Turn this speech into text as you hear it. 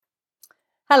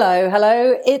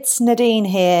Hello, it's Nadine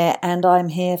here, and I'm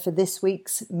here for this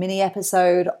week's mini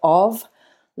episode of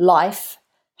Life,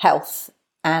 Health,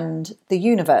 and the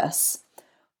Universe.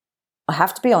 I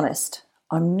have to be honest,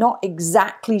 I'm not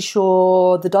exactly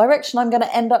sure the direction I'm going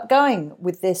to end up going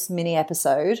with this mini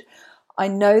episode. I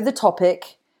know the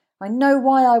topic, I know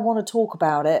why I want to talk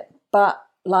about it, but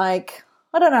I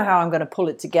don't know how I'm going to pull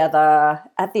it together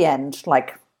at the end.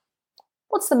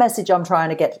 What's the message I'm trying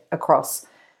to get across?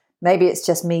 Maybe it's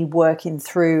just me working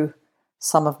through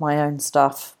some of my own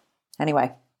stuff.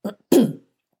 Anyway,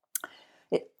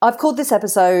 I've called this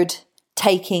episode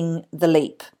Taking the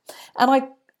Leap. And I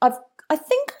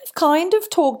think I've kind of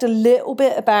talked a little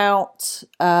bit about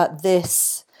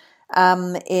this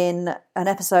in an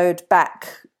episode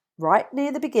back right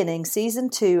near the beginning, season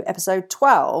 2, episode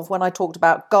 12, when I talked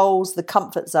about goals, the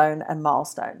comfort zone, and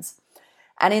milestones.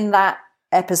 And in that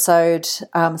episode,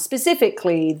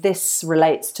 specifically, this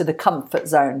relates to the comfort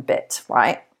zone bit,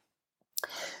 right?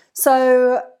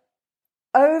 So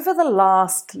over the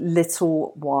last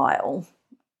little while,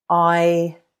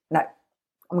 I'm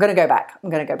going to go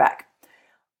back.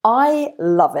 I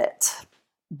love it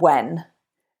when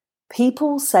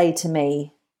people say to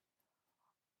me,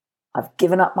 I've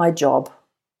given up my job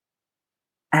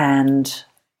and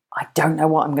I don't know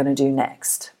what I'm going to do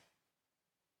next.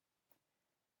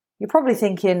 You're probably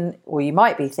thinking, or you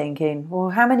might be thinking, well,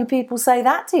 how many people say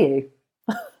that to you?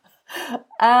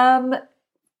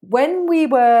 When we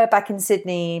were back in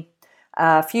Sydney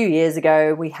a few years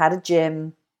ago, we had a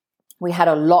gym. We had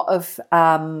a lot of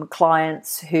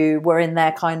clients who were in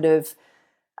their kind of,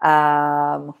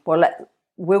 we'll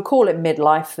call it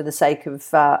midlife for the sake of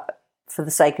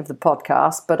the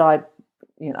podcast. But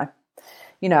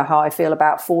you know how I feel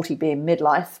about 40 being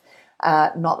midlife.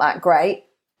 Not that great.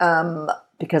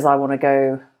 Because I want to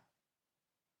go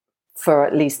for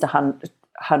at least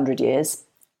 100 years.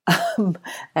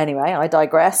 Anyway, I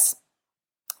digress.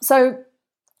 So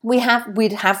we'd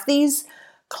have these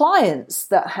clients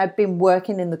that had been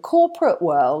working in the corporate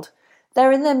world.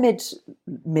 They're in their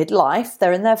midlife,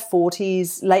 they're in their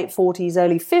 40s, late 40s,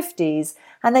 early 50s,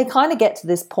 and they kind of get to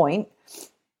this point.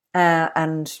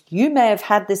 And you may have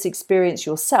had this experience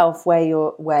yourself where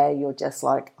you're just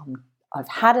like, I've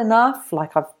had enough,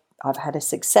 I've had a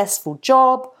successful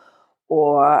job,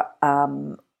 or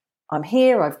I'm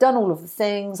here, I've done all of the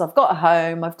things, I've got a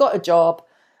home, I've got a job,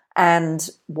 and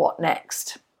what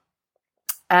next?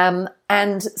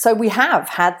 And so we have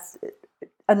had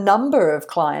a number of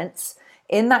clients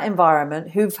in that environment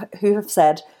who have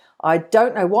said, I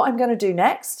don't know what I'm going to do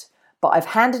next, but I've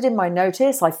handed in my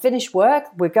notice, I finished work,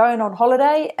 we're going on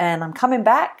holiday, and I'm coming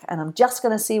back, and I'm just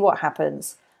going to see what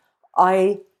happens.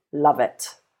 I love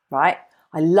it, right?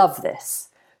 I love this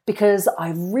because I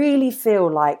really feel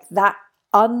like that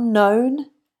unknown,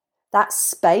 that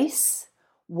space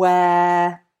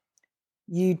where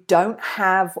you don't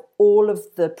have all of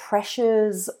the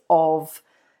pressures of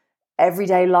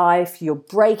everyday life, you're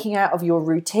breaking out of your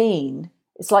routine.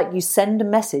 It's like you send a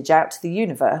message out to the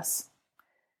universe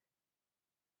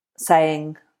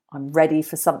saying, I'm ready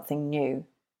for something new.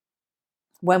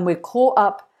 When we're caught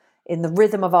up in the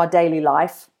rhythm of our daily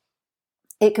life,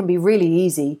 it can be really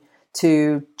easy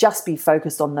to just be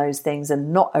focused on those things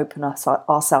and not open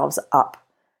ourselves up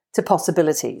to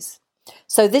possibilities.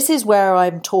 So this is where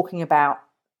I'm talking about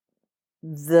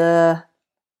the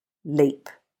leap,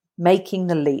 making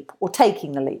the leap or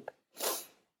taking the leap.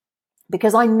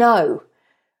 Because I know,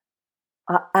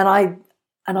 and I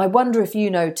wonder if you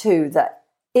know too, that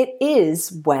it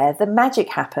is where the magic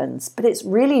happens. But it's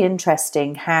really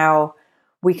interesting how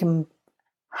we can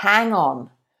hang on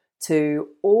to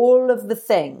all of the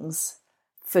things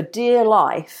for dear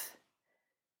life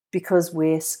because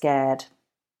we're scared.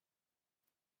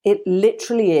 It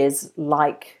literally is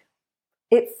like,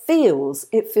 it feels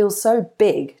so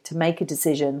big to make a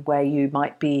decision where you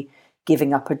might be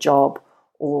giving up a job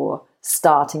or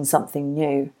starting something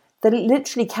new, that it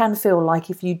literally can feel like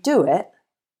if you do it,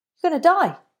 you're going to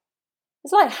die.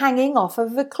 It's like hanging off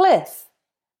of a cliff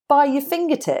by your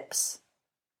fingertips.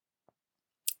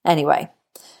 Anyway,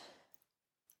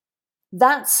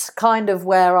 that's kind of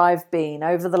where I've been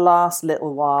over the last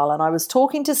little while. And I was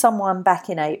talking to someone back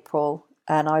in April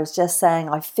and I was just saying,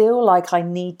 I feel like I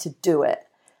need to do it.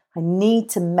 I need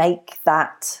to make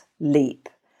that leap.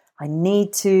 I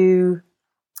need to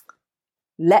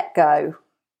let go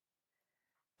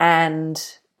and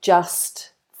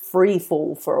just free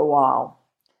fall for a while.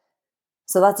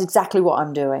 So that's exactly what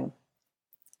I'm doing.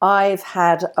 I've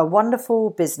had a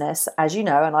wonderful business, as you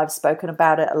know, and I've spoken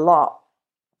about it a lot,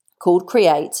 called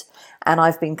Create, and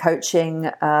I've been coaching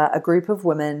a group of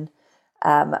women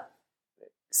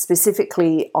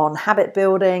specifically on habit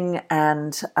building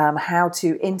and how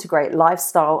to integrate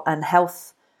lifestyle and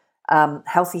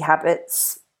healthy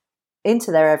habits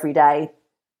into their everyday,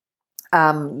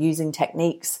 using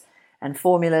techniques and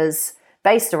formulas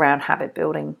based around habit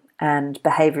building and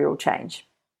behavioral change.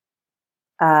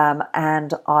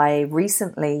 And I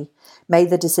recently made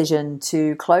the decision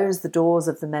to close the doors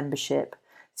of the membership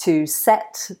to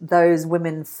set those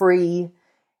women free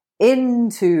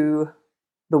into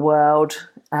the world,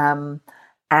 and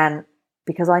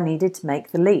because I needed to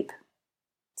make the leap.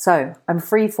 So I'm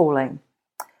free falling.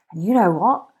 And you know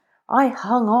what? I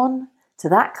hung on to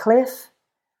that cliff.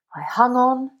 I hung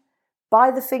on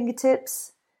by the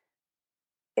fingertips.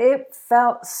 It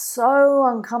felt so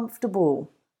uncomfortable.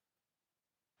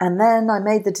 And then I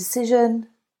made the decision,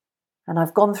 and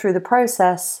I've gone through the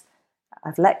process.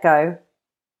 I've let go,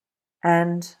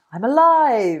 and I'm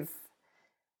alive.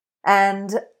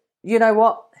 And you know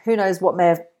what? Who knows what may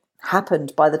have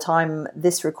happened by the time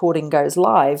this recording goes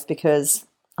live, because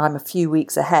I'm a few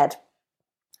weeks ahead.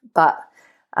 But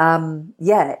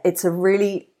it's a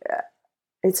really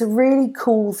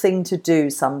cool thing to do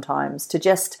sometimes, to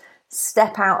just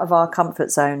step out of our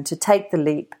comfort zone, to take the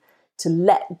leap, to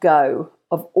let go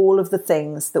of all of the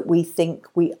things that we think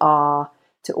we are,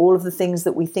 to all of the things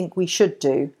that we think we should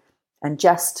do, and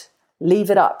just leave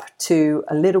it up to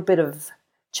a little bit of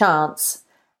chance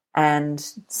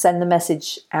and send the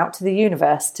message out to the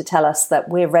universe to tell us that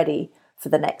we're ready for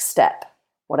the next step,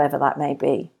 whatever that may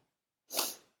be.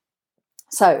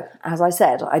 So, as I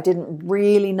said, I didn't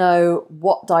really know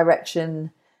what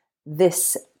direction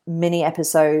this mini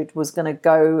episode was going to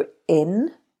go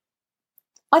in.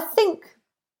 I think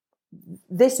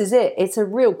this is it. It's a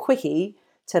real quickie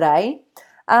today.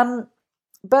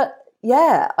 But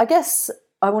yeah, I guess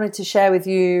I wanted to share with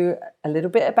you a little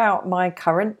bit about my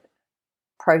current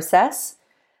process.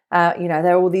 There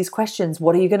are all these questions.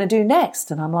 What are you going to do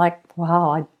next? And I'm like, well,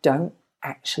 I don't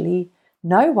actually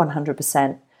know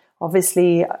 100%.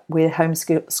 Obviously, we're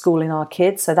homeschooling our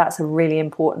kids, so that's a really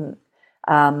important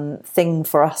thing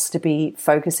for us to be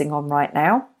focusing on right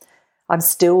now. I'm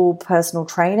still personal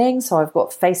training, so I've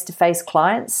got face-to-face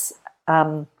clients,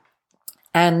 and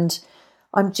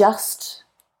I'm just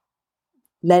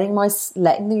letting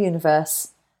the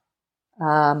universe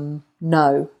know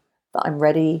that I'm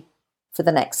ready for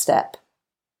the next step.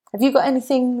 Have you got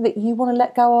anything that you want to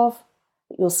let go of,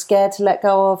 that you're scared to let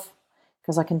go of?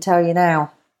 Because I can tell you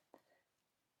now,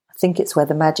 I think it's where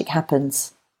the magic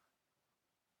happens.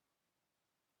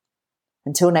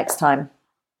 Until next time,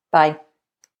 bye.